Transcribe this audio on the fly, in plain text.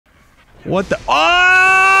What the?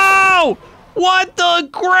 Oh! What the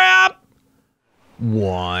crap?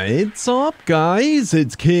 What's up, guys?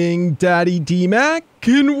 It's KingDaddyDMAC,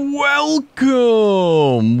 and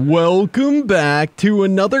welcome back to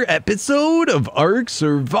another episode of Ark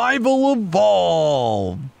Survival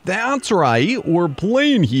Evolved. That's right, we're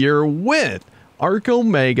playing here with Ark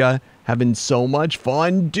Omega, having so much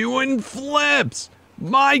fun doing flips.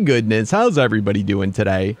 My goodness, how's everybody doing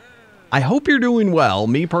today? I hope you're doing well.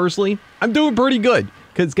 Me personally, I'm doing pretty good,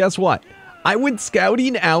 because guess what? I went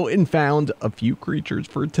scouting out and found a few creatures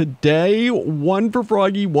for today. One for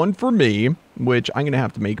Froggy, one for me, which I'm going to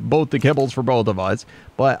have to make both the kibbles for both of us.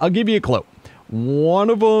 But I'll give you a clue. One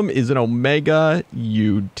of them is an Omega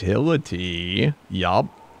utility. Yup.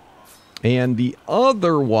 And the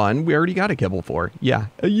other one, we already got a kibble for. Yeah,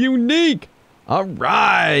 a unique. All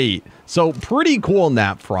right. So pretty cool on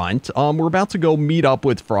that front. We're about to go meet up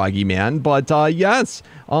with Froggyman, but yes,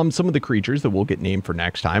 some of the creatures that we'll get named for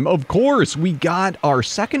next time. Of course, we got our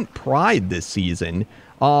second pride this season.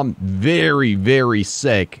 Very, very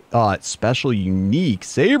sick, special unique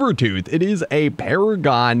Sabertooth. It is a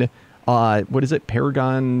Paragon, what is it?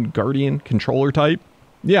 Paragon Guardian controller type.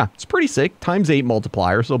 Yeah, it's pretty sick. ×8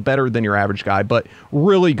 multiplier, so better than your average guy, but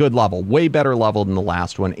really good level. Way better level than the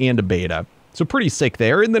last one, and a beta. So pretty sick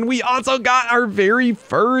there. And then we also got our very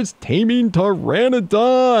first Taming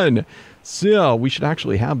Pteranodon. So we should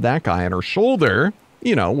actually have that guy on our shoulder,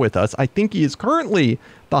 you know, with us. I think he is currently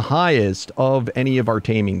the highest of any of our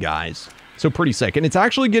taming guys. So pretty sick. And it's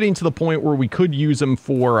actually getting to the point where we could use him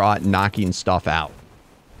for knocking stuff out.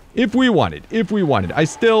 If we wanted. I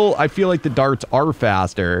feel like the darts are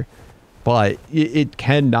faster, but it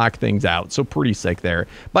can knock things out. So pretty sick there.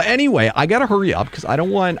 But anyway, I gotta hurry up because I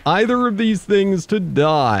don't want either of these things to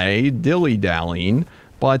die dilly-dallying.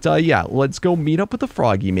 But yeah, let's go meet up with the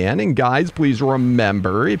Froggyman. And guys, please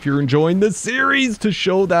remember, if you're enjoying this series, to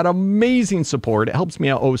show that amazing support. It helps me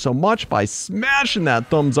out oh so much by smashing that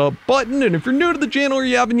thumbs up button. And if you're new to the channel or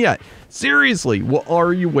you haven't yet, seriously, what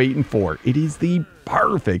are you waiting for? It is the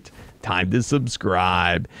perfect time to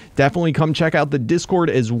subscribe. Definitely come check out the Discord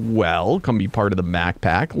as well. Come be part of the Mac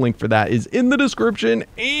Pack. Link for that is in the description.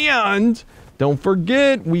 And don't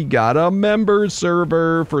forget, we got a members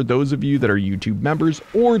server for those of you that are YouTube members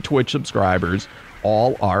or Twitch subscribers.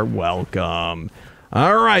 All are welcome.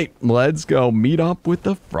 All right, let's go meet up with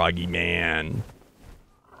the Froggyman.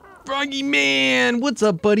 Froggyman, what's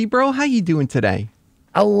up, buddy, bro? How you doing today?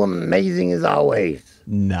 Oh, amazing as always.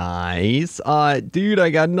 Nice. Dude, I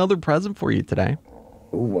got another present for you today.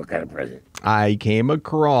 Ooh, what kind of present? I came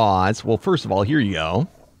across, well, first of all, here you go.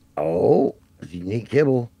 Oh, it's a unique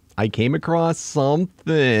kibble. I came across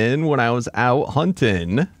something when I was out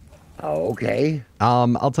hunting. Oh, okay.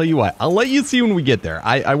 I'll tell you what. I'll let you see when we get there.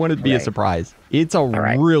 I want it to be a surprise. It's a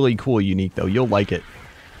really cool unique, though. You'll like it.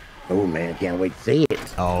 Oh, man, can't wait to see it.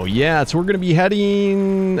 Oh, yeah. So we're going to be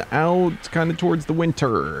heading out kind of towards the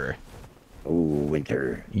winter. Oh,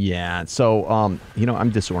 winter. Yeah. So, you know,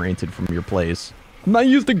 I'm disoriented from your place. I'm not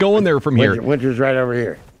used to going there from here. Winter's right over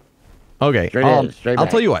here. Okay. Straight I'll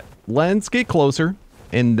tell you what. Let's get closer,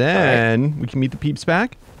 and then we can meet the peeps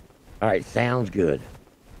back. All right. Sounds good.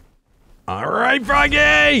 All right,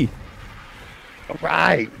 Froggy. All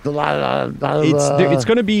right. It's a lot of it's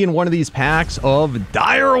going to be in one of these packs of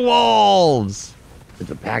Direwolves. It's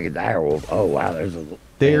a pack of Direwolf. Oh, wow.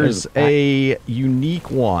 There's a unique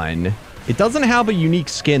one. It doesn't have a unique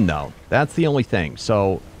skin, though. That's the only thing.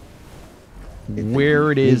 So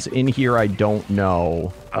where it is in here, I don't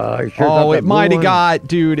know. Sure it might have got,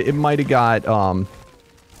 dude, it might have got,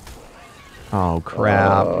 oh,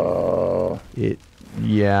 crap.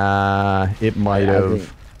 Yeah, it might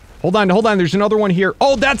have. Hold on, there's another one here.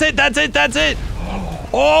 Oh, that's it.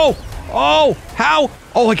 Oh, how?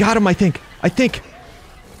 Oh, I got him, I think.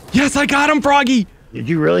 Yes, I got him, Froggy. Did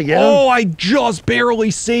you really get him? Oh, I just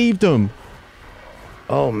barely saved him.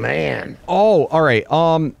 Oh, man. Oh, all right.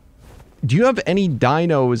 Do you have any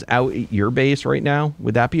dinos out at your base right now?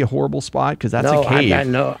 Would that be a horrible spot? Because that's a cave.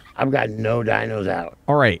 I've got no dinos out.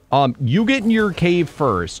 All right. You get in your cave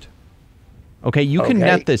first. Okay, you can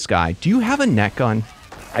net this guy. Do you have a net gun?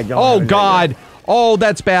 I don't. Oh, God. Oh,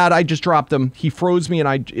 that's bad. I just dropped him. He froze me,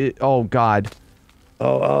 and oh, God.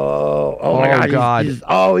 Oh my God. He's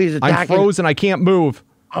attacking. I'm frozen. I can't move.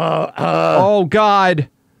 Oh, God.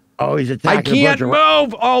 Oh, he's attacking. I can't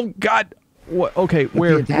move. Oh, God. What? Okay,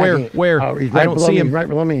 where? Oh, he's right I don't see him. He's right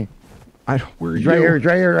below me. Where are he's you?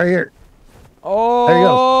 Right here. Oh. There he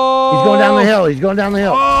goes. He's going down the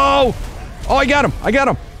hill. Oh, I got him.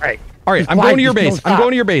 All right. I'm going to your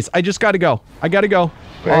base. I just got to go.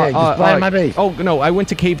 Hey, just fly my base. Oh, no, I went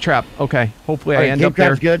to cave trap. Okay, hopefully I end cave up there.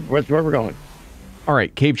 trap's good. That's where we're going. All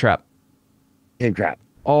right, cave trap. Cave trap.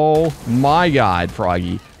 Oh my God,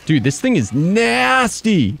 Froggy. Dude, this thing is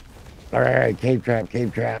nasty. All right, cave trap,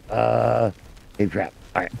 cave trap. Cave trap.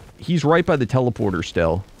 All right. He's right by the teleporter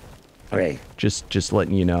still. Okay. Just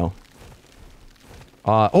letting you know.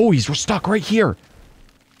 Oh, he's stuck right here.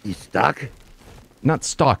 He's stuck? Not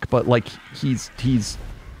stuck, but like he's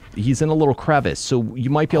in a little crevice, so you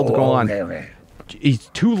might be able to go on. Okay. He's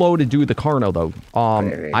too low to do the Carno though.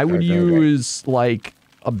 I would use like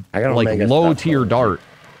a low tier dart.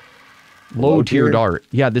 Low tier dart.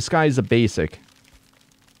 Yeah, this guy's a basic.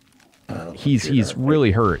 He's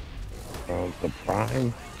really hurt. The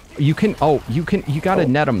prime. You gotta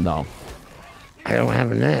net him though. I don't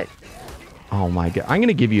have a net. Oh my God, I'm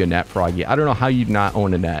gonna give you a net, Froggy. I don't know how you'd not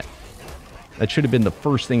own a net. That should have been the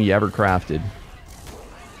first thing you ever crafted.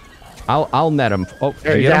 I'll net him. Oh,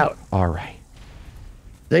 there he's out. All right.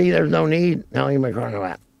 See, there's no need. Now you my Carno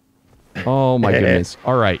out. Oh my goodness.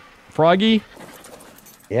 All right, Froggy.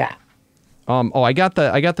 Yeah. Oh, I got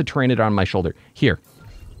the Tyrannid on my shoulder. Here,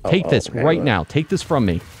 take this right now. Take this from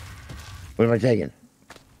me. What am I taking?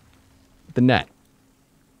 The net.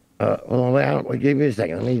 Hold on, wait, give me a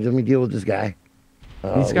second. Let me deal with this guy.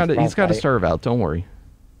 He's got to starve out. Don't worry.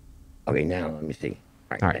 Okay, now let me see.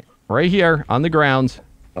 All right, right here on the ground.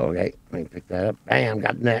 Okay, let me pick that up. Bam,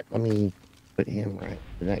 got the net. Let me put him right.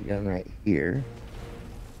 Put that gun right here.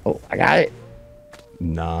 Oh, I got it.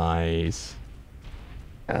 Nice.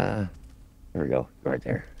 There we go. Right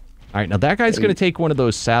there. All right, now that guy's going to take one of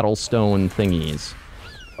those saddle stone thingies.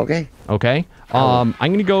 Okay. Okay. I'm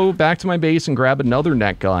going to go back to my base and grab another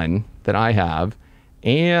net gun that I have.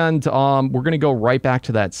 And we're going to go right back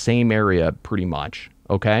to that same area pretty much.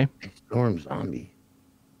 Okay? Storm zombie.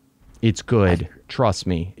 It's good. Trust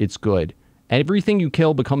me. It's good. Everything you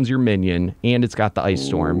kill becomes your minion, and it's got the ice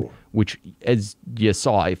storm, which, as you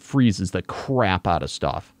saw, it freezes the crap out of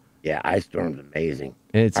stuff. Yeah, ice storm's amazing.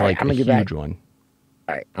 And it's like a huge one.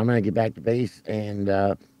 All right, I'm going to get back to base, and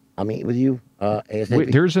I'll meet with you ASAP.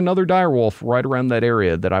 Wait, there's another direwolf right around that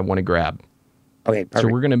area that I want to grab. Okay, perfect.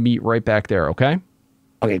 So we're going to meet right back there, okay?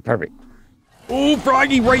 Okay, perfect. Oh,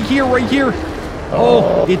 Froggy, right here, right here.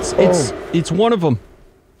 Oh, it's one of them.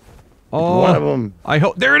 Oh, one of them. I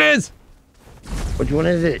hope. There it is. Which one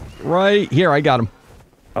is it? Right here, I got him.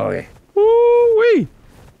 Okay. Woo-wee.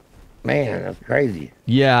 Man, that's crazy.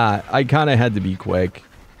 Yeah, I kind of had to be quick.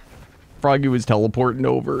 Froggy was teleporting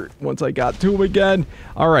over once I got to him again.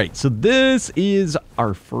 All right, so this is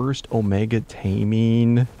our first Omega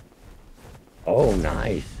Taming. Oh,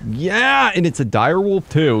 nice. Yeah, and it's a direwolf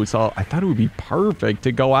too, so I thought it would be perfect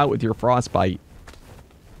to go out with your frostbite.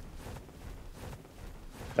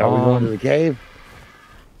 Are we going to the cave?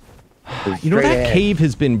 You know, that cave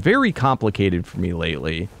has been very complicated for me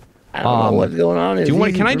lately. I don't know what's going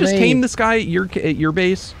on. Can I just tame this guy at your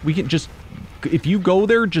base? We can just, if you go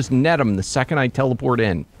there, just net him the second I teleport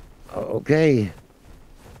in. Okay.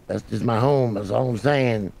 That's just my home. That's all I'm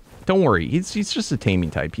saying. Don't worry. He's just a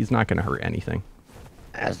taming type. He's not going to hurt anything.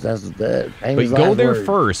 That's the But go there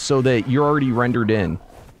first so that you're already rendered in.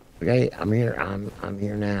 Okay, I'm here. I'm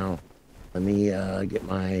here now. Let me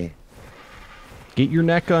get your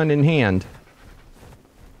net gun in hand.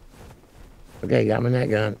 Okay, got my net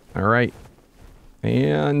gun. All right.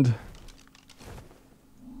 And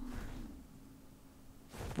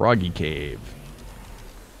Froggy Cave.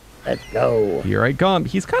 Let's go. Here I come.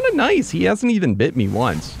 He's kind of nice. He hasn't even bit me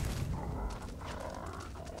once.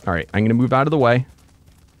 All right, I'm going to move out of the way.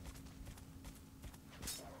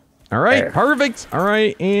 All right, there. Perfect. All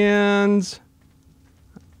right, and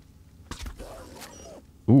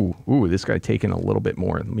ooh, this guy taking a little bit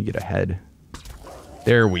more. Let me get ahead.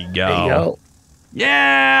 There we go. There you go.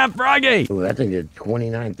 Yeah, Froggy. Ooh, that thing did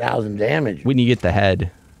 29,000 damage. When you get the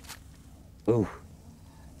head. Ooh.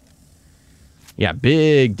 Yeah,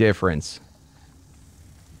 big difference.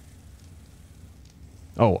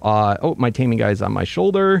 Oh, my taming guy's on my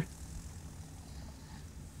shoulder.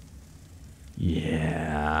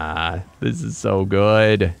 Yeah, this is so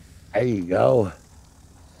good. There you go.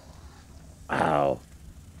 Wow.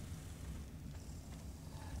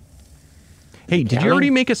 Hey, did you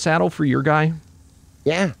already make a saddle for your guy?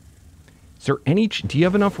 Yeah. Is there any? Do you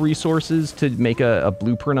have enough resources to make a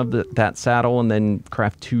blueprint of that saddle and then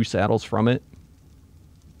craft 2 saddles from it?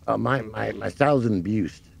 My saddle's in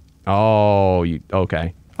Bust. Oh,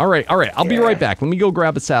 okay. All right. I'll be right back. Let me go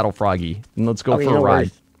grab a saddle, Froggy, and let's go for a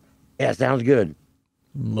ride. Yeah, sounds good.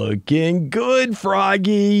 Looking good,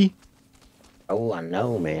 Froggy. Oh, I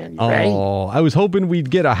know, man. You ready? I was hoping we'd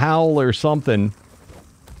get a howl or something.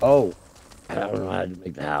 Oh, I don't know how to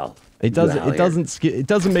make the howl. It doesn't. It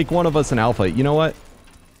doesn't make one of us an alpha. You know what?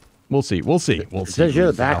 We'll see. We'll see. We'll see. It says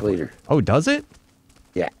you're the pack leader. Oh, does it?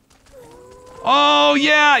 Yeah. Oh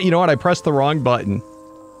yeah. You know what? I pressed the wrong button.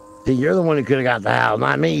 See, you're the one who could have got the howl,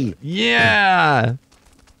 not me. Yeah.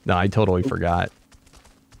 No, I totally forgot.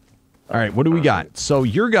 All right, what do we got? So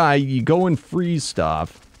your guy, you go and freeze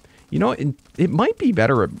stuff. You know, it might be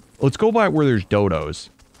better. Let's go by where there's dodos.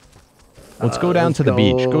 Let's go down to the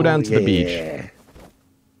beach. Go down to the beach.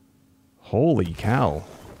 Holy cow.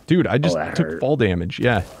 Dude, I just took fall damage.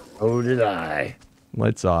 Yeah. Oh, did I?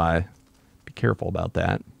 Let's be careful about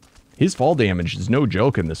that. His fall damage is no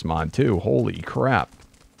joke in this mod, too. Holy crap.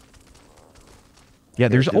 Yeah,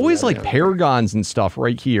 there's always, like, paragons and stuff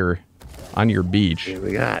right here on your beach. What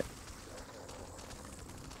we got?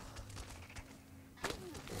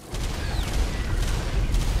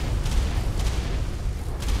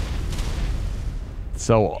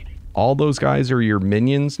 So, all those guys are your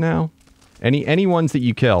minions now? Any ones that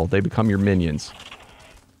you kill, they become your minions.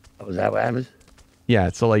 Oh, is that what happens? Yeah,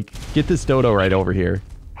 so, like, get this dodo right over here.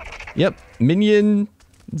 Yep, minion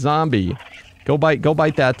zombie. Go bite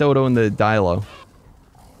that dodo in the dilo.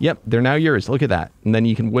 Yep, they're now yours. Look at that. And then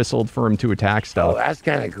you can whistle for them to attack stuff. Oh, that's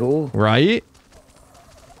kind of cool. Right?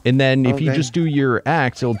 And then if you just do your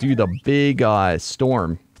axe, it'll do the big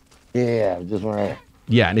storm. Yeah, just right.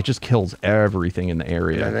 Yeah, and it just kills everything in the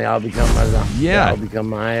area. And they all become my zombie. Yeah. They all become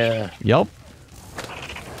my... Yep.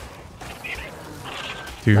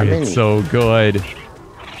 Dude, it's so good.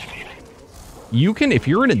 You can, if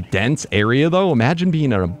you're in a dense area, though, imagine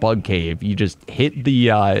being in a bug cave. You just hit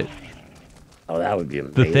the... oh, that would be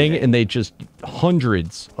amazing. The thing, and they just...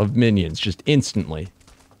 Hundreds of minions, just instantly.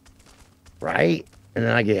 Right? And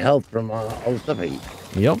then I get health from all the stuff I eat.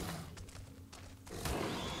 Yep.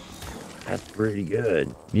 That's pretty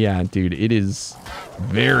good. Yeah, dude, it is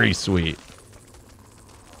very sweet.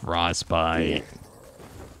 Frostbite.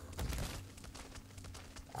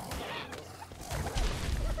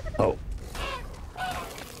 Oh.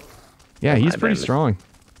 Yeah, he's pretty strong.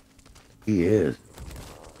 He is.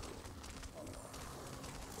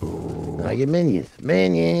 Ooh. I get minions.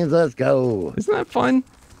 Minions, let's go. Isn't that fun?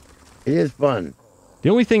 It is fun. The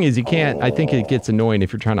only thing is you can't, I think it gets annoying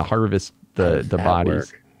if you're trying to harvest the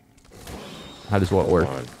bodies. How does what work?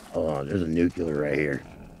 Hold on, there's a nuclear right here.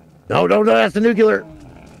 No, that's the nuclear.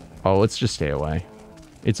 Oh, let's just stay away.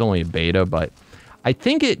 It's only a beta, but I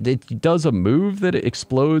think it does a move that it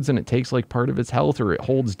explodes and it takes like part of its health, or it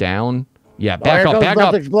holds down. Yeah, back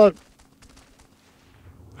up. Explode.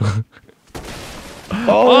 Oh!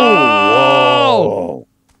 Whoa.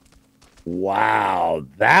 Wow,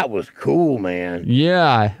 that was cool, man.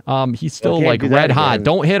 Yeah, he's still like red hot.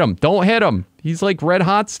 Don't hit him. Don't hit him. He's like red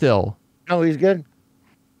hot still. Oh, he's good.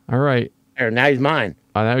 All right. There, now he's mine.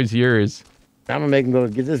 Oh, that was yours. I'm gonna make him go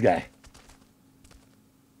get this guy.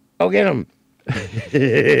 Go get him.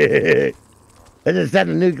 They just set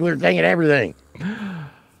the nuclear thing and everything.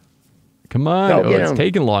 Come on. Oh, it's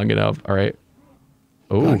taking long enough. All right.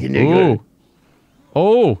 Oh, oh.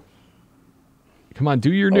 Oh. Come on,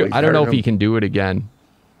 do your new... I don't know if he can do it again.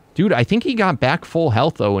 Dude, I think he got back full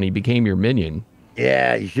health, though, when he became your minion.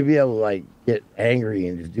 Yeah, you should be able to, like, get angry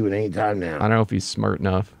and just do it anytime now. I don't know if he's smart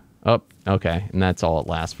enough. Oh, okay. And that's all it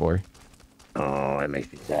lasts for. Oh, that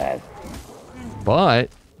makes me sad. But...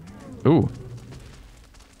 Ooh.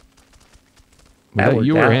 Was that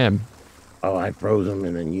you or him? Oh, I froze him,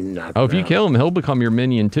 and then you knocked him Oh, if you kill him, he'll become your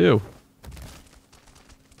minion, too.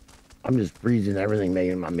 I'm just freezing everything,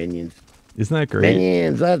 making my minions. Isn't that great?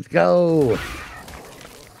 Minions, let's go.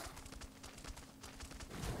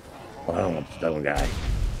 Oh, I don't want the stone guy.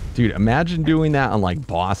 Dude, imagine doing that on, like,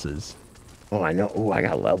 bosses. Oh, I know. Oh, I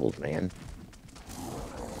got levels, man.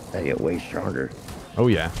 I get way stronger. Oh,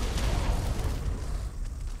 yeah.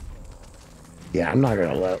 Yeah, I'm not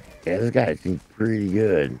going to let... Yeah, this guy seems pretty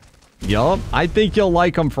good. Yup. I think you'll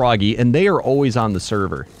like them, Froggy, and they are always on the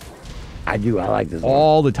server. I do. I like this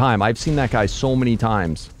all the time. I've seen that guy so many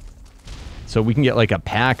times. So we can get like a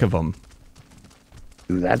pack of them.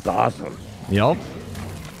 Dude, that's awesome. Yep.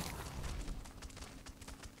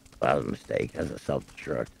 That was a mistake. That's a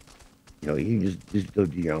self-destruct. You know, you just go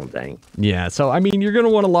do your own thing. Yeah, so, I mean, you're going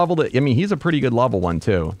to want to level it. I mean, he's a pretty good level one,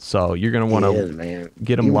 too. So you're going to want to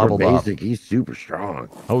get him leveled up. He's super strong.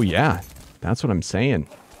 Oh, yeah. That's what I'm saying.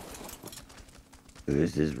 Dude,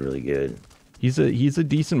 this is really good. He's a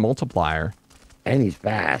decent multiplier. And he's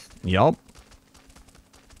fast. Yup.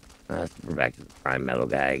 We're back to the prime metal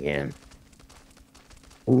guy again.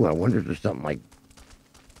 Ooh, I wonder if there's something like...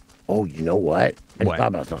 Oh, you know what? I just thought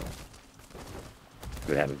about something.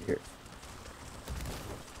 What happens here?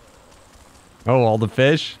 Oh, all the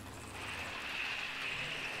fish?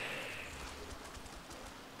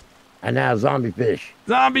 And now zombie fish.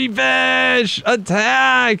 Zombie fish!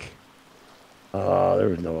 Attack! Oh, there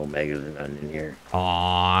was no Omegas or nothing in here.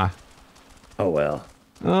 Aww. Oh, well.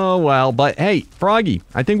 Oh, well. But, hey, Froggy,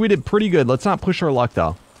 I think we did pretty good. Let's not push our luck,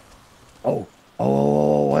 though. Oh,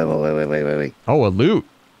 wait. Oh, a loot.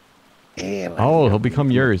 Damn. Oh, he'll become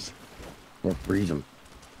yours. We'll freeze him.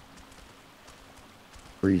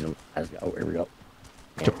 Freeze him. Oh, here we go.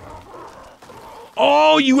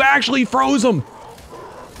 Oh, you actually froze him.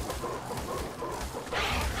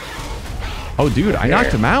 Oh, dude, I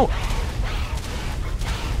knocked him out.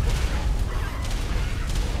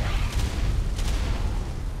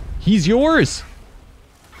 He's yours.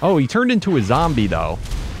 Oh, he turned into a zombie, though.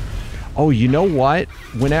 Oh, you know what?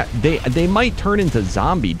 When they might turn into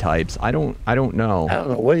zombie types. I don't know. I don't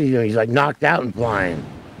know what he's doing. He's like knocked out and flying.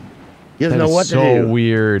 He doesn't That know what is to do. so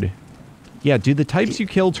weird. Yeah, do the types you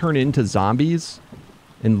kill turn into zombies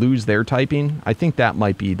and lose their typing? I think that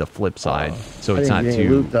might be the flip side. So it's not too.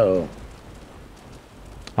 Loot, though.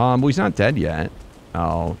 Well, he's not dead yet.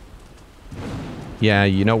 Oh. Yeah,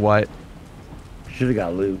 you know what? Should have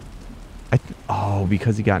got loot. Oh,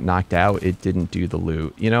 because he got knocked out, it didn't do the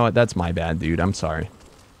loot. You know what? That's my bad, dude. I'm sorry.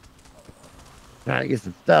 Trying to get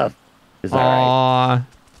some stuff. It's Aww. alright.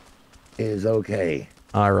 It is okay.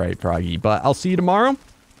 Alright, Froggy. But I'll see you tomorrow.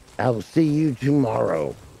 I will see you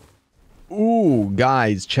tomorrow. Ooh,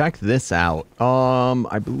 guys, check this out.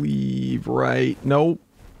 I believe, right? Nope.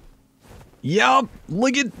 Yup,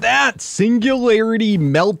 look at that. Singularity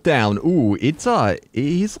Meltdown. Ooh, he's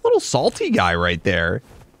a little salty guy right there.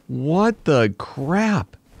 What the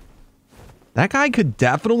crap? That guy could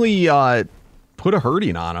definitely put a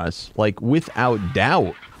hurting on us, like without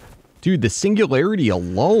doubt. Dude, the singularity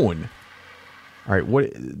alone. All right, what?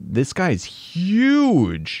 This guy's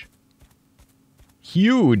huge.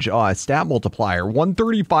 Huge stat multiplier.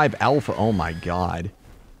 135 alpha. Oh my god.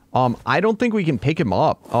 I don't think we can pick him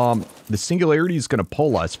up. The singularity is going to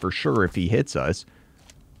pull us for sure if he hits us.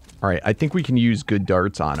 All right, I think we can use good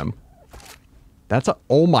darts on him. That's a...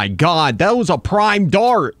 Oh my god, that was a prime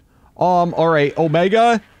dart. All right,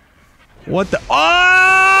 Omega. What the...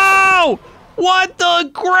 Oh! What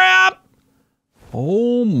the crap?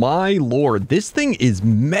 Oh my lord, this thing is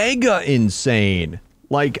mega insane.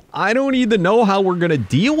 Like, I don't even know how we're gonna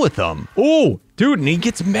deal with him. Oh, dude, and he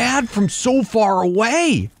gets mad from so far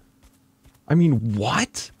away. I mean,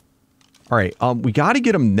 what? All right, we gotta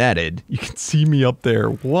get him netted. You can see me up there.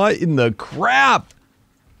 What in the crap?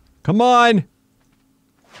 Come on.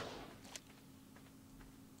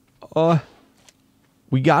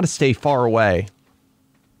 We gotta stay far away.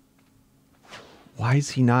 Why is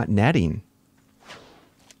he not netting?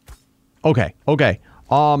 Okay, okay.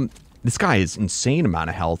 This guy has insane amount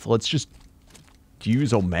of health. Let's just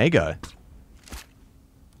use Omega.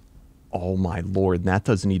 Oh my lord, that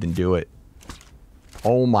doesn't even do it.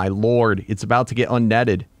 Oh my lord, it's about to get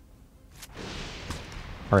unnetted.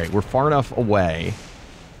 All right, we're far enough away,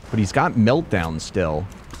 but he's got meltdown still.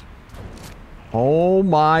 Oh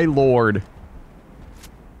my lord.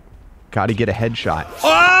 Gotta get a headshot.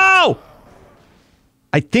 Oh!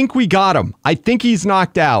 I think we got him. I think he's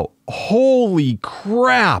knocked out. Holy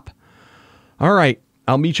crap. All right,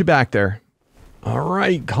 I'll meet you back there. All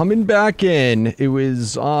right, coming back in. It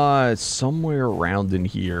was somewhere around in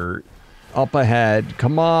here. Up ahead.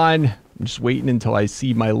 Come on. I'm just waiting until I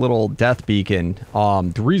see my little death beacon.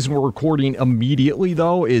 The reason we're recording immediately,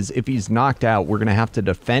 though, is if he's knocked out, we're going to have to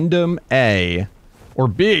defend him, A. Or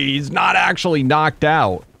B, he's not actually knocked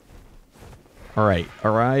out. All right.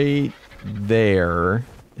 There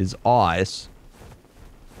is us.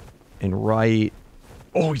 And right...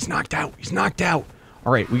 Oh, he's knocked out. He's knocked out.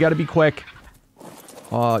 All right, we got to be quick.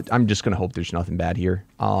 I'm just going to hope there's nothing bad here.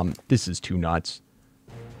 This is too nuts.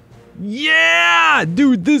 Yeah!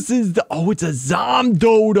 Dude, this is the... Oh, it's a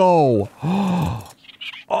Zomdodo.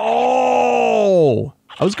 Oh!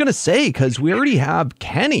 I was going to say, because we already have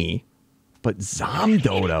Kenny. But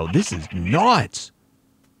Zomdodo, this is nuts.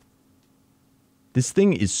 This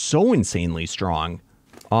thing is so insanely strong.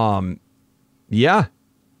 Yeah.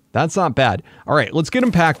 That's not bad. All right, let's get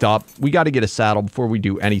him packed up. We got to get a saddle before we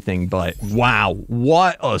do anything, but wow,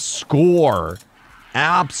 what a score.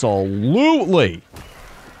 Absolutely.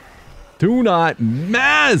 Do not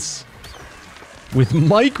mess with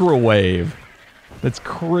microwave. That's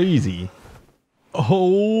crazy.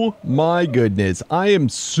 Oh my goodness. I am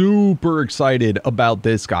super excited about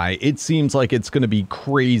this guy. It seems like it's going to be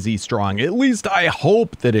crazy strong. At least I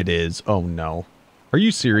hope that it is. Oh no. Are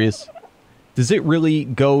you serious? Does it really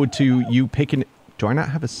go to you picking... Do I not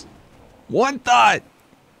have a... What the...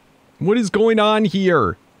 What is going on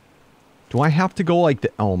here? Do I have to go like the...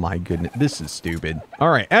 Oh my goodness, this is stupid. All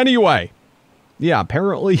right, anyway. Yeah,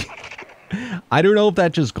 apparently... I don't know if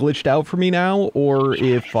that just glitched out for me now or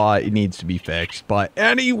if it needs to be fixed. But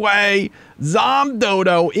anyway,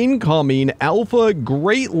 Zomdodo incoming, alpha,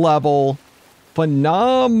 great level,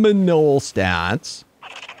 phenomenal stats.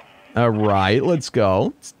 All right, let's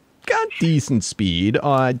go. It's got decent speed.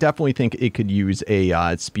 I definitely think it could use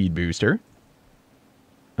a speed booster.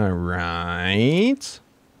 All right.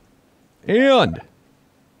 And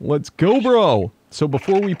let's go, bro. So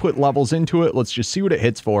before we put levels into it, let's just see what it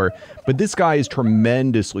hits for. But this guy is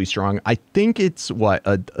tremendously strong. I think it's, what,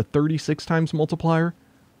 a 36 times multiplier?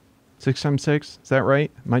 6 times 6? Is that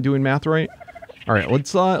right? Am I doing math right? All right,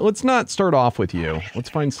 let's not start off with you. Let's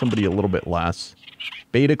find somebody a little bit less.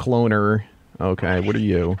 Beta cloner. Okay, what are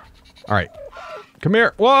you? All right. Come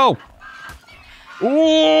here. Whoa!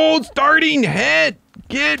 Ooh, starting hit!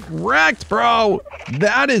 Get wrecked, bro!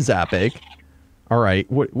 That is epic. All right,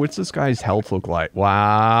 what's this guy's health look like?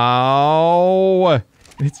 Wow!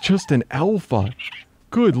 It's just an alpha.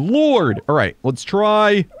 Good lord! All right, let's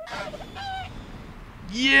try.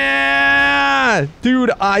 Yeah!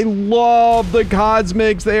 Dude, I love the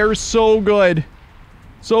cosmics. They are so good.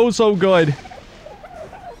 So good.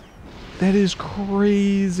 That is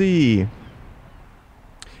crazy.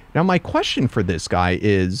 Now, my question for this guy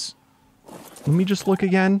is... Let me just look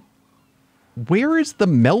again. Where is the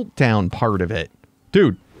meltdown part of it?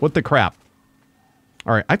 Dude, what the crap?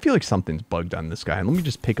 All right, I feel like something's bugged on this guy. Let me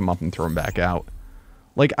just pick him up and throw him back out.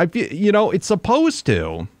 Like, I feel, you know, it's supposed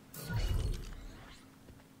to.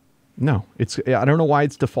 No, it's, I don't know why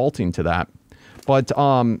it's defaulting to that. But,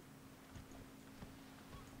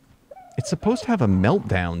 it's supposed to have a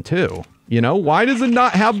meltdown, too. You know, why does it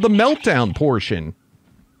not have the meltdown portion?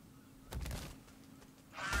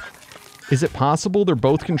 Is it possible they're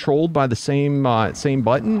both controlled by the same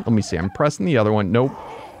button? Let me see. I'm pressing the other one. Nope.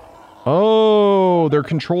 Oh, they're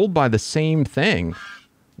controlled by the same thing.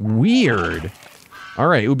 Weird. All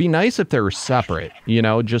right. It would be nice if they were separate, you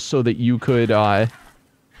know, just so that you could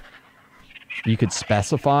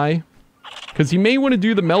specify. Because you may want to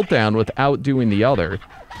do the meltdown without doing the other.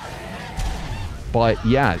 But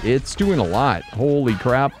yeah, it's doing a lot. Holy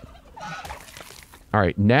crap. All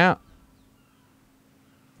right. Now...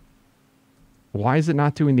 Why is it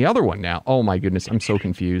not doing the other one now? Oh my goodness, I'm so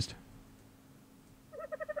confused.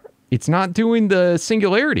 It's not doing the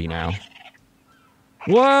singularity now.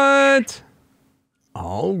 What?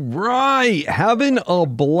 All right, having a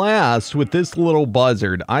blast with this little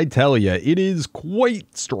buzzard. I tell you, it is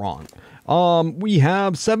quite strong. We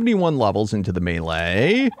have 71 levels into the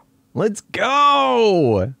melee. Let's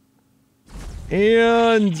go!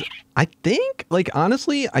 And... I think, like,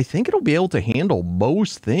 honestly, I think it'll be able to handle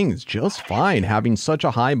most things just fine, having such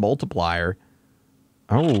a high multiplier.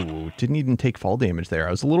 Oh, didn't even take fall damage there.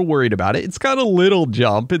 I was a little worried about it. It's got a little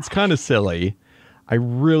jump. It's kind of silly. I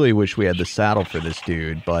really wish we had the saddle for this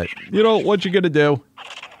dude, but, you know, what you gonna do?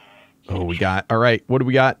 Oh, we got, all right, what do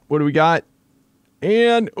we got? What do we got?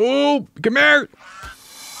 And, oh, come here.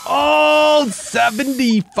 Oh,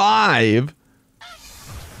 75.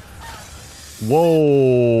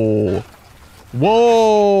 Whoa.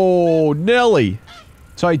 Whoa, Nelly.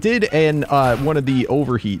 So I did one of the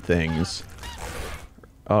overheat things.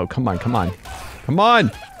 Oh, come on, come on. Come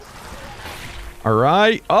on. All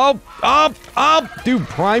right. Up, up, up. Dude,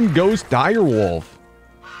 Prime Ghost Direwolf.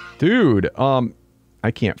 Dude,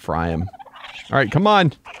 I can't fry him. All right, come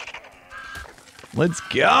on. Let's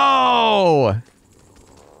go.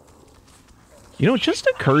 You know, it just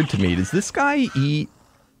occurred to me, does this guy eat...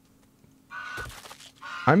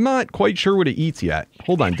 I'm not quite sure what it eats yet.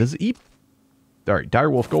 Hold on, does it eat... Alright,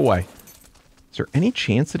 Direwolf, go away. Is there any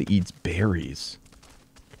chance that it eats berries?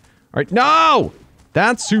 Alright, no!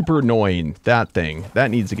 That's super annoying, that thing.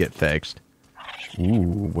 That needs to get fixed.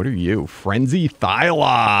 Ooh, what are you? Frenzy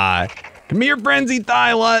Thyla! Come here, Frenzy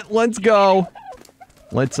Thyla! Let's go!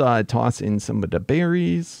 Let's toss in some of the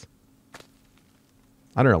berries.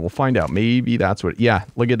 I don't know, we'll find out. Maybe that's what... Yeah,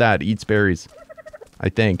 look at that, it eats berries. I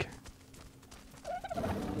think.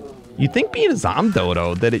 You'd think being a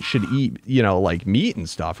Zomdodo that it should eat, you know, like meat and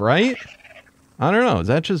stuff, right? I don't know. Is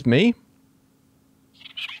that just me?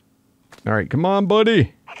 All right, come on,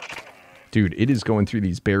 buddy. Dude, it is going through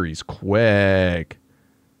these berries quick.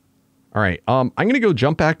 All right, I'm going to go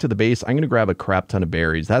jump back to the base. I'm going to grab a crap ton of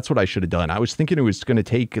berries. That's what I should have done. I was thinking it was going to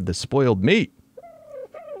take the spoiled meat.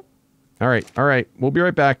 All right. We'll be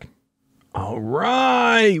right back. All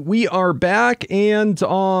right, we are back, and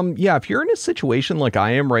yeah, if you're in a situation like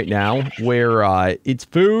I am right now, where its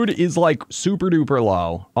food is like super duper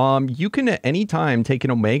low, you can at any time take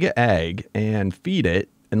an Omega egg and feed it,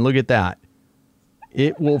 and look at that.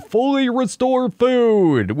 It will fully restore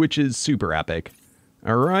food, which is super epic.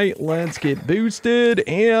 All right, let's get boosted.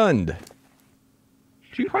 And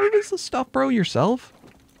did you harvest the stuff, bro, yourself?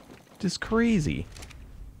 Just crazy.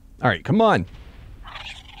 All right, come on.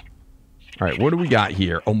 All right, what do we got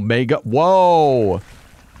here? Omega. Whoa.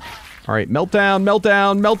 All right, meltdown,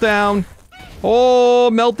 meltdown, meltdown. Oh,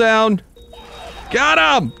 meltdown.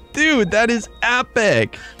 Got him. Dude, that is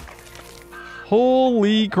epic.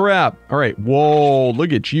 Holy crap. All right, whoa,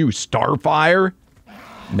 look at you, Starfire.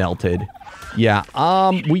 Melted. Yeah,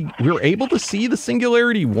 we were able to see the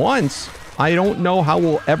singularity once. I don't know how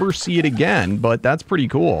we'll ever see it again, but that's pretty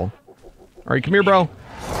cool. All right, come here, bro.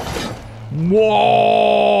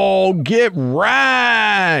 Whoa, get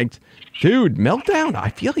wrecked. Dude, Meltdown, I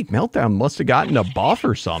feel like Meltdown must have gotten a buff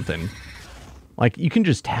or something. Like, you can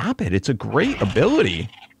just tap it. It's a great ability.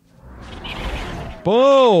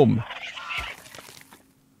 Boom.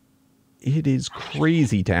 It is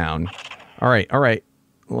crazy town. All right.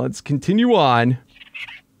 Let's continue on.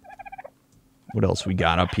 What else we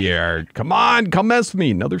got up here? Come on, come mess with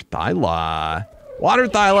me. Another Thyla. Water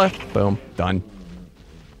Thyla. Boom, done.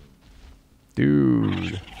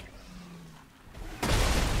 Dude.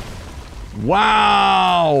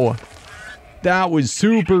 Wow. That was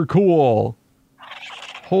super cool.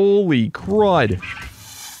 Holy crud.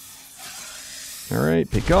 All right,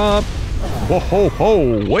 pick up. Whoa, ho,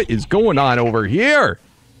 ho. What is going on over here?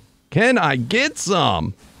 Can I get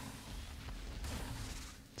some?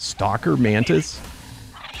 Stalker Mantis.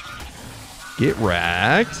 Get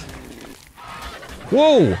wrecked.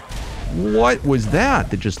 Whoa. What was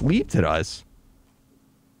that just leaped at us?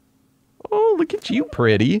 Oh, look at you,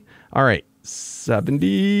 pretty. All right.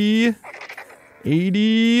 70.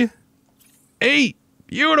 88.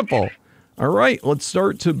 Beautiful. All right. Let's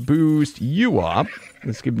start to boost you up.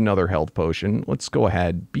 Let's give another health potion. Let's go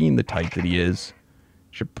ahead. Being the type that he is.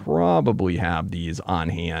 Should probably have these on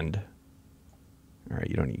hand. All right,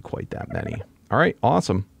 you don't need quite that many. All right,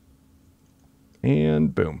 awesome.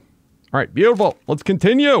 And boom. All right, beautiful. Let's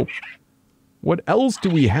continue. What else do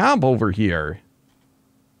we have over here?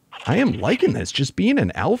 I am liking this. Just being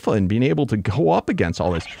an alpha and being able to go up against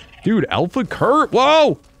all this. Dude, Alpha Kurt.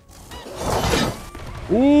 Whoa.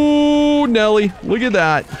 Ooh, Nelly. Look at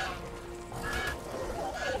that.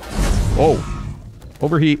 Oh.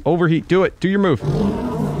 Overheat, overheat. Do it. Do your move.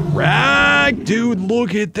 Rag! Dude,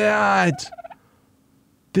 look at that.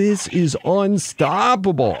 This is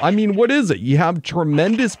unstoppable. I mean, what is it? You have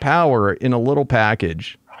tremendous power in a little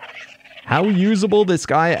package. How usable this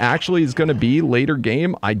guy actually is going to be later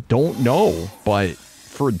game, I don't know. But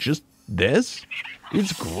for just this,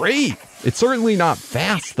 it's great. It's certainly not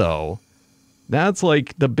fast, though. That's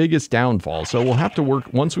like the biggest downfall. So we'll have to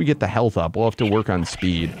work, once we get the health up, we'll have to work on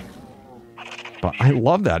speed. But I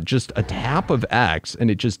love that. Just a tap of X and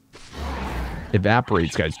it just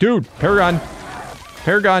evaporates, guys. Dude, Paragon.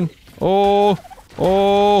 Paragon. Oh.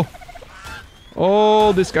 Oh.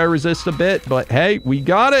 Oh, this guy resists a bit, but hey, we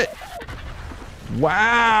got it.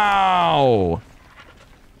 Wow.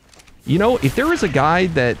 You know, if there was a guy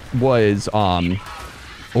that was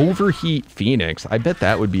Overheat Phoenix, I bet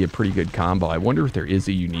that would be a pretty good combo. I wonder if there is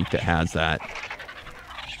a unique that has that.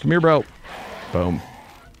 Come here, bro. Boom.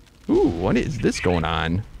 Ooh, what is this going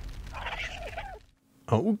on?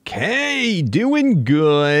 Okay, doing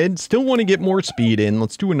good. Still want to get more speed in.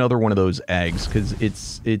 Let's do another one of those eggs, because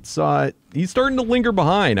he's starting to linger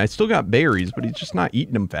behind. I still got berries, but he's just not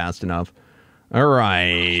eating them fast enough. All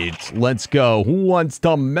right, let's go. Who wants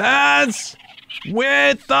to mess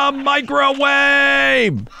with the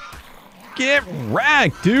microwave? Get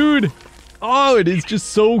wrecked, dude. Oh, it is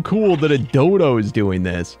just so cool that a dodo is doing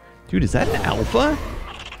this. Dude, is that an alpha?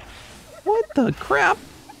 What the crap?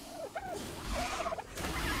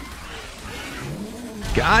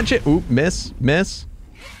 Gotcha. Oop, miss.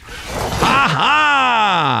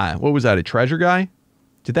 Aha! What was that, a treasure guy?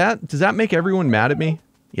 Does that make everyone mad at me?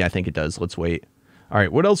 Yeah, I think it does. Let's wait. All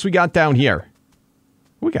right, what else we got down here?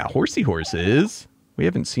 We got horsey horses. We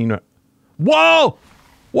haven't seen a... Whoa!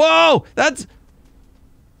 Whoa! That's...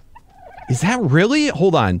 Is that really?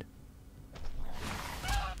 Hold on.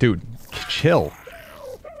 Dude, chill.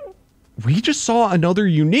 We just saw another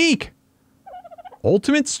unique.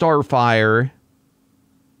 Ultimate Starfire.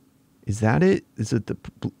 Is that it? Is it the...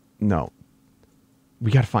 No.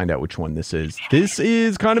 We gotta find out which one this is. This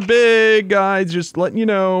is kind of big, guys. Just letting you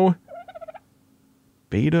know.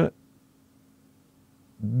 Beta.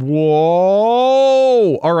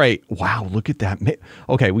 Whoa! All right. Wow, look at that.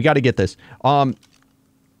 Okay, we gotta get this.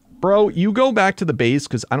 Bro, you go back to the base,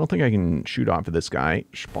 because I don't think I can shoot off of this guy.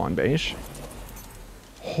 Spawn base.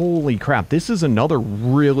 Holy crap. This is another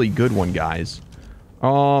really good one, guys.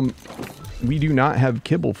 We do not have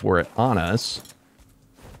kibble for it on us.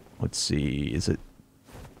 Let's see. Is it...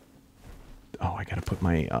 Oh, I gotta put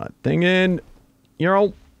my thing in.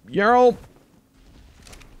 Yarl.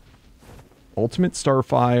 Ultimate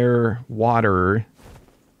Starfire. Water.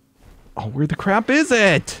 Oh, where the crap is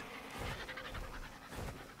it?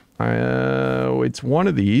 It's one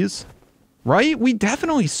of these. Right? We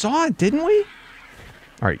definitely saw it, didn't we?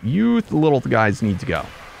 Alright, you little guys need to go.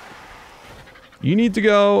 You need to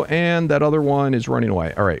go, and that other one is running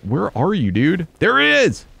away. Alright, where are you, dude? There he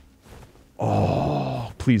is!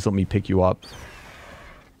 Oh, please let me pick you up.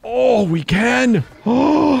 Oh, we can!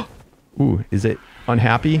 Oh! Ooh, is it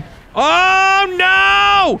unhappy? Oh,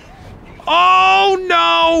 no! Oh,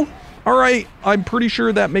 no! Alright, I'm pretty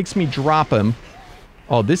sure that makes me drop him.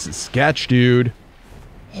 Oh, this is sketch, dude.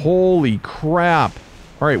 Holy crap.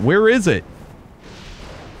 Alright, where is it?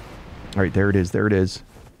 Alright, there it is, there it is.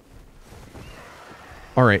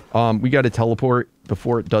 Alright, we gotta teleport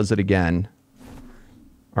before it does it again.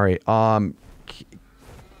 Alright,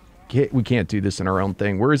 we can't do this in our own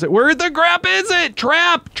thing. Where is it? Where the crap is it?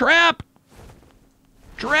 Trap! Trap!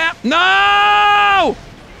 Trap! No!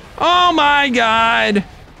 Oh my god!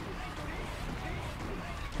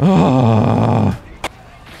 Oh.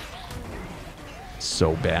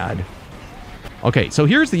 So bad. Okay, so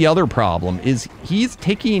here's the other problem, is he's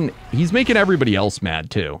making everybody else mad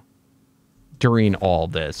too. During all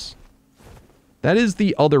this. That is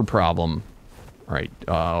the other problem. Alright,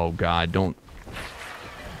 oh god, don't...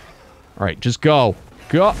 Alright, just go.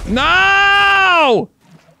 Go. No!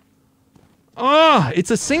 Oh,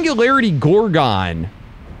 it's a Singularity Gorgon.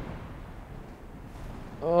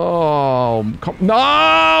 Oh,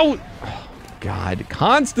 no! Oh, god,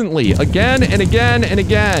 constantly. Again and again and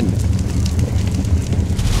again.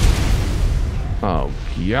 Oh,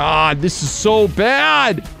 god, this is so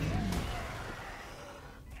bad!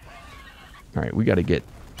 Alright, we gotta get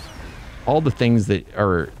all the things that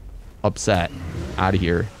are upset out of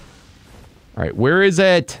here. Alright, where is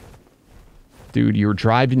it? Dude, you're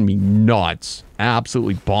driving me nuts.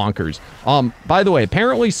 Absolutely bonkers. By the way,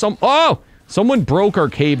 apparently someone broke our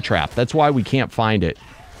cave trap. That's why we can't find it.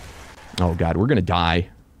 Oh god, we're gonna die.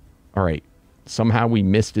 Alright, somehow we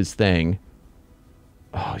missed his thing.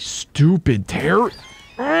 Oh, stupid terror.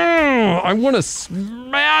 I want to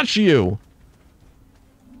smash you.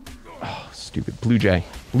 Oh, stupid Blue Jay.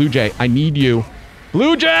 Blue Jay, I need you.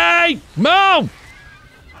 Blue Jay! Move!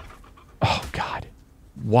 Oh, God.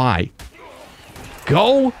 Why?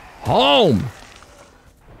 Go home!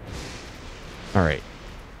 Alright.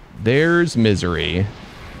 There's Misery.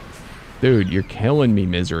 Dude, you're killing me,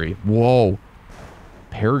 Misery. Whoa.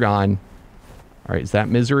 Paragon. Alright, is that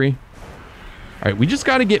Misery? Alright, we just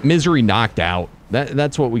gotta get Misery knocked out.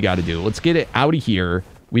 That's what we gotta do. Let's get it out of here.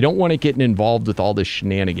 We don't want it getting involved with all this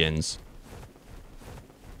shenanigans.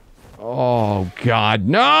 Oh, God.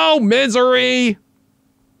 No! Misery!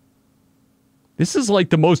 This is like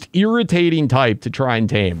the most irritating type to try and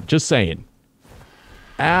tame. Just saying.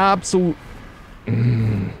 Absolute...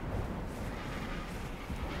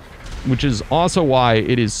 Which is also why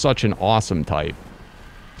it is such an awesome type.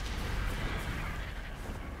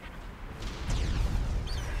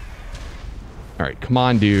 Alright, come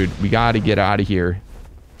on, dude. We gotta get out of here.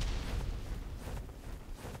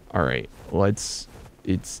 Alright, let's...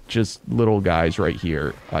 It's just little guys right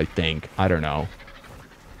here, I think. I don't know.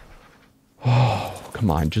 Oh, come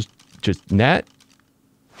on. Just net.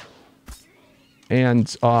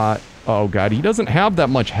 And, oh, God. He doesn't have that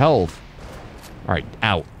much health. Alright,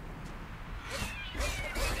 out.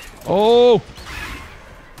 Oh!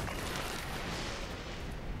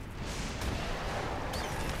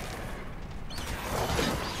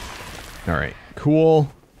 Alright,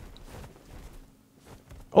 cool.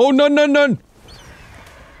 Oh, none!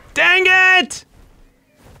 Dang it!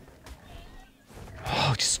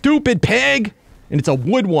 Oh, stupid pig! And it's a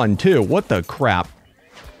wood one, too. What the crap?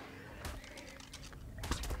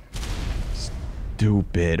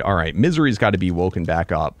 Stupid. Alright, Misery's got to be woken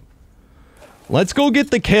back up. Let's go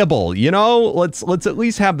get the kibble, you know? Let's at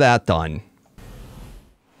least have that done.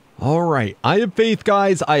 Alright, I have faith,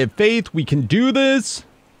 guys. I have faith. We can do this.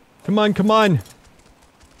 Come on, come on.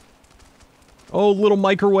 Oh, little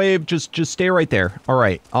microwave. Just stay right there.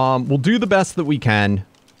 Alright, we'll do the best that we can.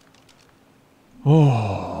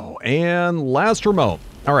 Oh, and last remote.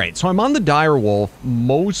 Alright, so I'm on the Direwolf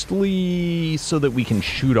mostly so that we can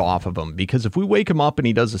shoot off of him. Because if we wake him up and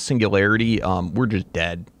he does a singularity, we're just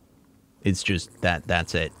dead. It's just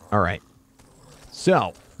that's it. Alright.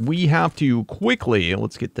 So, we have to quickly...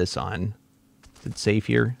 Let's get this on. Is it safe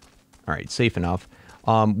here? Alright, safe enough.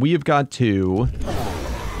 We have got to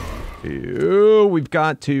Ew, we've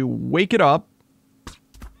got to wake it up.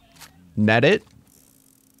 Net it.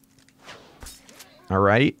 All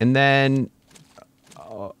right, and then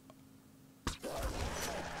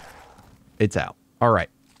it's out. All right,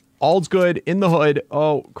 all's good in the hood.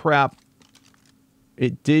 Oh, crap.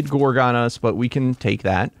 It did Gorgon us, but we can take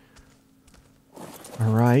that.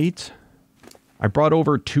 All right. I brought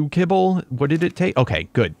over 2 kibble. What did it take? Okay,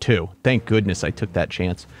 good, 2. Thank goodness I took that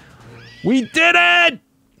chance. We did it!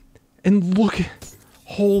 And look,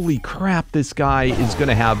 holy crap, this guy is going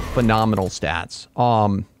to have phenomenal stats.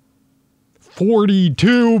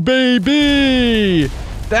 42, baby!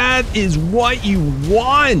 That is what you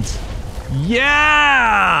want!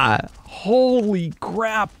 Yeah! Holy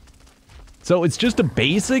crap. So it's just a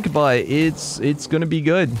basic, but it's going to be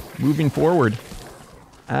good moving forward.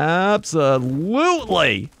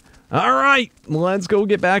 Absolutely. All right, let's go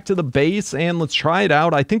get back to the base and let's try it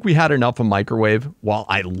out. I think we had enough of microwave. While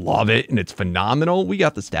I love it and it's phenomenal, we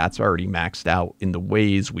got the stats already maxed out in the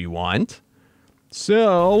ways we want.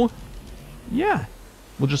 So, yeah,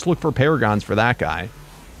 we'll just look for paragons for that guy.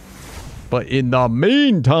 But in the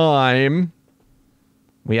meantime,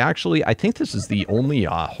 I think this is the only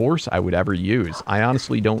horse I would ever use. I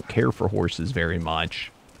honestly don't care for horses very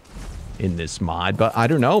much in this mod, but I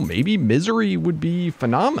don't know, maybe Misery would be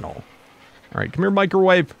phenomenal. All right, come here,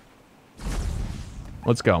 microwave.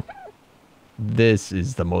 Let's go. This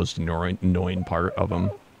is the most annoying part of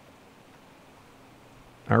them.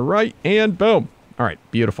 All right, and boom. All right,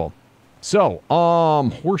 beautiful. So,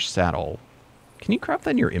 horse saddle. Can you craft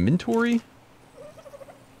that in your inventory?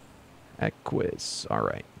 Equus. All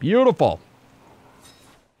right, beautiful.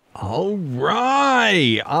 All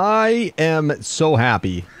right, I am so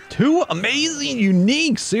happy. 2 amazing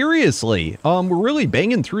unique, seriously. We're really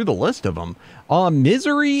banging through the list of them.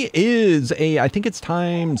 Misery is I think it's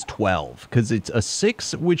times 12, because it's a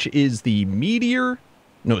 6, which is the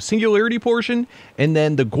singularity portion, and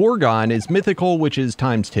then the Gorgon is mythical, which is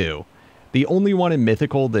times 2. The only one in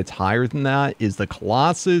mythical that's higher than that is the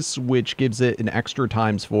Colossus, which gives it an extra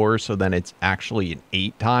times 4, so then it's actually an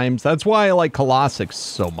 8 times. That's why I like Colossus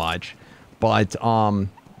so much. But,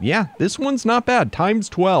 yeah, this one's not bad. Times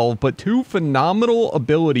 12, but 2 phenomenal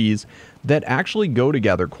abilities that actually go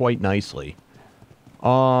together quite nicely.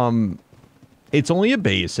 It's only a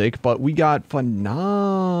basic, but we got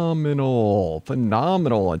phenomenal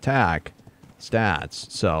attack stats.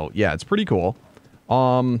 So, yeah, it's pretty cool.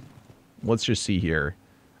 Let's just see here.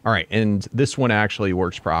 All right, and this one actually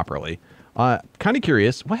works properly. Kind of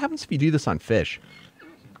curious, what happens if you do this on fish?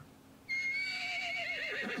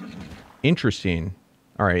 Interesting.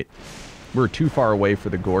 All right, we're too far away for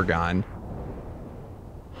the Gorgon.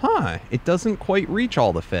 Huh, it doesn't quite reach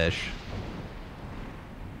all the fish.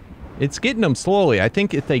 It's getting them slowly. I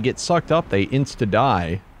think if they get sucked up, they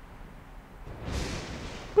insta-die.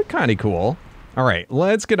 But kind of cool. All right,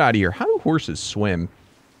 let's get out of here. How do horses swim?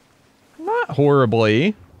 Not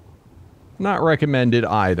horribly. Not recommended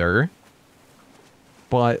either.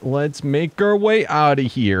 But let's make our way out of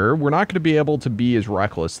here. We're not going to be able to be as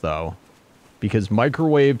reckless, though, because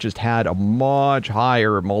microwave just had a much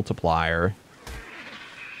higher multiplier.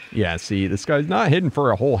 Yeah, see, this guy's not hitting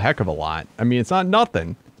for a whole heck of a lot. I mean, it's not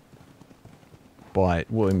nothing.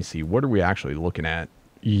 But, well, let me see. What are we actually looking at?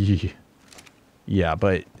 Yeah,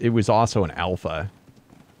 but it was also an alpha.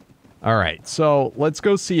 All right, so let's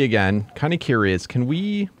go see again. Kind of curious. Can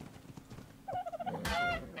we...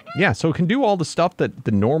 Yeah, so it can do all the stuff that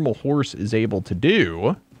the normal horse is able to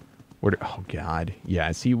do. Oh, God.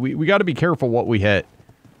 Yeah, see, we got to be careful what we hit.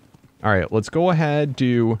 All right, let's go ahead,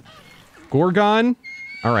 do Gorgon.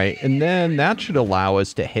 All right, and then that should allow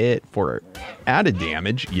us to hit for added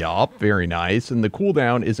damage. Yup, very nice. And the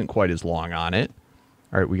cooldown isn't quite as long on it.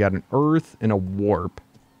 All right, we got an earth and a warp.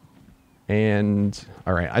 And,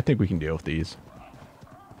 all right, I think we can deal with these.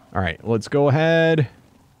 All right, let's go ahead.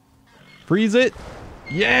 Freeze it.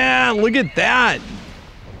 Yeah, look at that.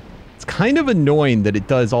 It's kind of annoying that it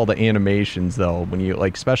does all the animations, though, when you,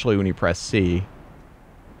 like, especially when you press C.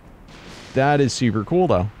 That is super cool,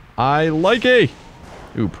 though. I like it.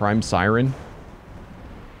 Ooh, Prime Siren.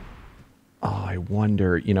 Oh, I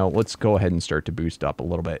wonder, you know, let's go ahead and start to boost up a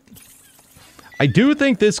little bit. I do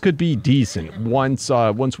think this could be decent once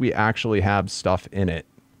we actually have stuff in it.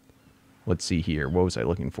 Let's see here. What was I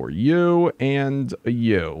looking for? You and a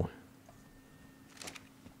you.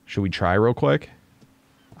 Should we try real quick?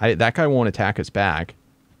 That guy won't attack us back.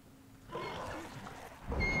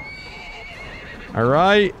 All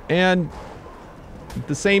right, and at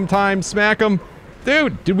the same time, smack him.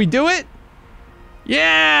 Dude, did we do it?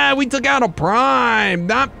 Yeah, we took out a prime.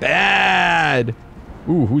 Not bad.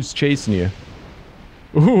 Ooh, who's chasing you?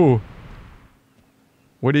 Ooh,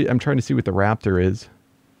 I'm trying to see what the raptor is.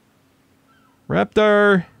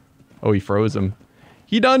 Raptor! Oh, he froze him.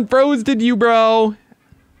 He done froze did you, bro?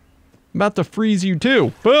 I'm about to freeze you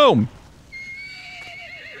too. Boom!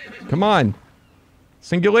 Come on.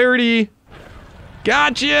 Singularity!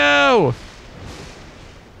 Got you!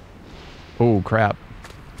 Oh, crap.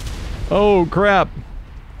 Oh, crap.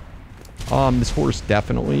 This horse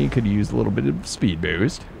definitely could use a little bit of speed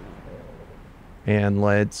boost. And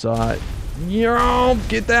let's,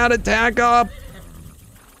 get that attack up.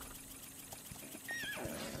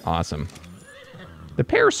 Awesome. The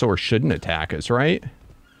parasaur shouldn't attack us, right?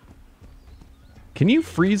 Can you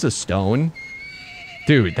freeze a stone?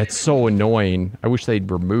 Dude, that's so annoying. I wish they'd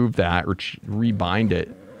remove that or rebind it.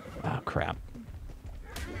 Oh, crap.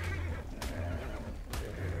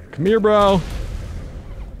 Come here, bro.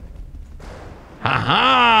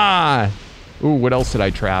 Ha-ha! Ooh, what else did I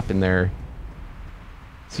trap in there?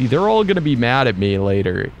 See, they're all going to be mad at me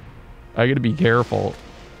later. I got to be careful.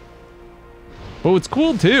 But what's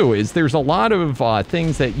cool, too, is there's a lot of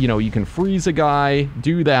things that, you can freeze a guy,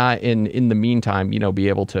 do that, and in the meantime, be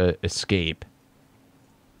able to escape.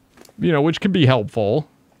 Which can be helpful.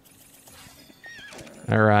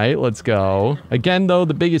 All right, let's go. Again, though,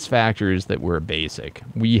 the biggest factor is that we're basic.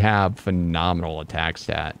 We have phenomenal attack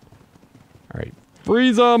stat. All right,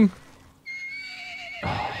 freeze them.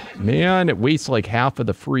 Oh, man, it wastes like half of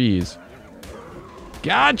the freeze.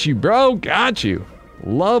 Got you, bro. Got you.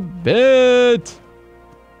 Love it.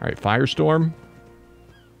 All right, Firestorm.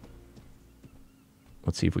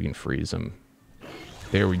 Let's see if we can freeze him.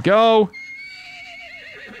 There we go.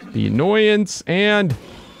 The annoyance and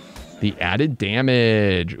the added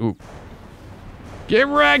damage. Ooh. Get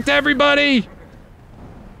wrecked, everybody.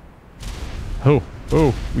 Oh,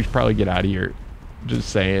 we should probably get out of here. Just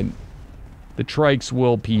saying. The trikes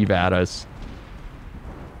will peeve at us.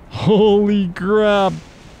 Holy crap.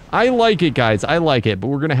 I like it, guys. I like it. But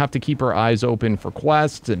we're going to have to keep our eyes open for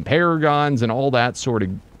quests and paragons and all that sort of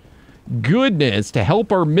goodness to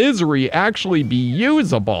help our misery actually be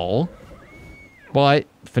usable. But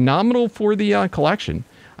phenomenal for the collection.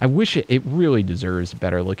 I wish it really deserves a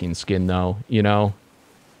better looking skin, though.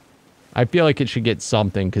 I feel like it should get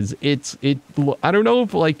something because I don't know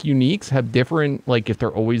if like uniques have different, like if they're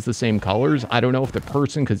always the same colors. I don't know if the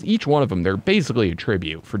person, because each one of them, they're basically a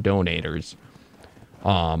tribute for donators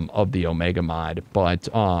of the Omega Mod. But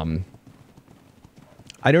I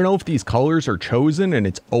don't know if these colors are chosen and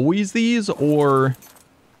it's always these or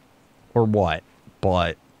what.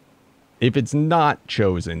 But if it's not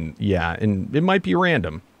chosen, yeah, and it might be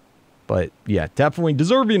random. But yeah, definitely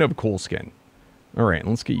deserving of a cool skin. All right,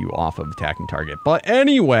 let's get you off of attacking target. But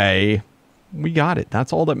anyway, we got it.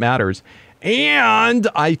 That's all that matters. And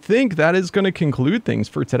I think that is going to conclude things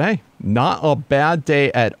for today. Not a bad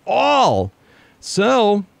day at all.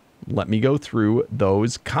 So let me go through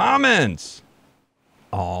those comments.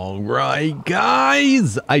 All right,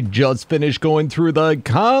 guys. I just finished going through the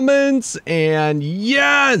comments. And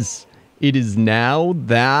yes, it is now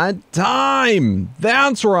that time.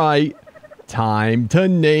 That's right. Time to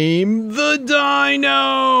name the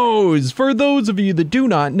dinos! For those of you that do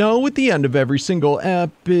not know, at the end of every single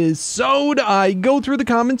episode, I go through the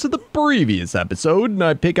comments of the previous episode and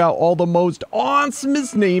I pick out all the most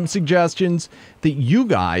awesomest name suggestions that you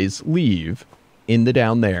guys leave in the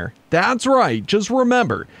down there. That's right, just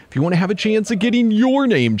remember, if you want to have a chance of getting your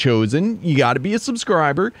name chosen, you got to be a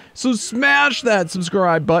subscriber, so smash that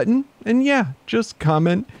subscribe button, and yeah, just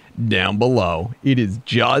comment down below. It is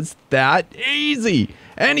just that easy.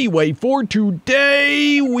 Anyway, for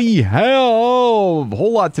today, we have a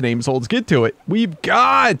whole lot to name, so let's get to it. We've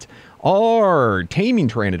got our Taming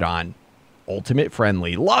Pteranodon, Ultimate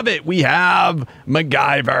Friendly. Love it. We have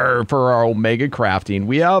MacGyver for our Omega Crafting.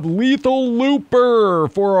 We have Lethal Looper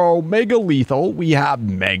for our Omega Lethal. We have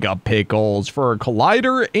Mega Pickles for our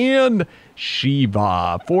Collider and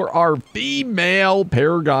Shiva for our female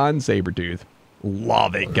Paragon Sabertooth.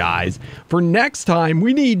 Love it, guys. For next time,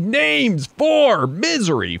 we need names for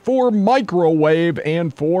Misery, for Microwave,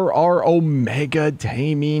 and for our Omega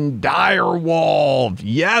Taming Direwolf.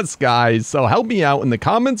 Yes, guys. So help me out in the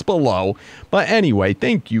comments below. But anyway,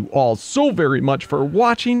 thank you all so very much for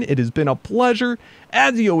watching. It has been a pleasure.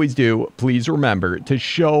 As you always do, please remember to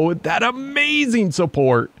show that amazing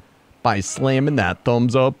support by slamming that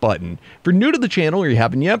thumbs up button. If you're new to the channel or you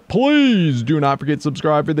haven't yet, please do not forget to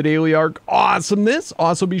subscribe for the daily Ark awesomeness.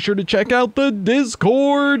 Also, be sure to check out the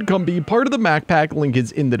Discord. Come be part of the Mac Pack. Link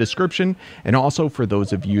is in the description. And also, for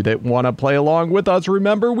those of you that want to play along with us,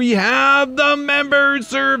 remember we have the member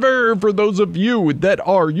server. For those of you that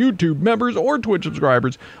are YouTube members or Twitch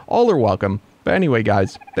subscribers, all are welcome. But anyway,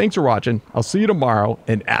 guys, thanks for watching. I'll see you tomorrow.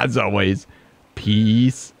 And as always,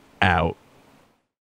 peace out.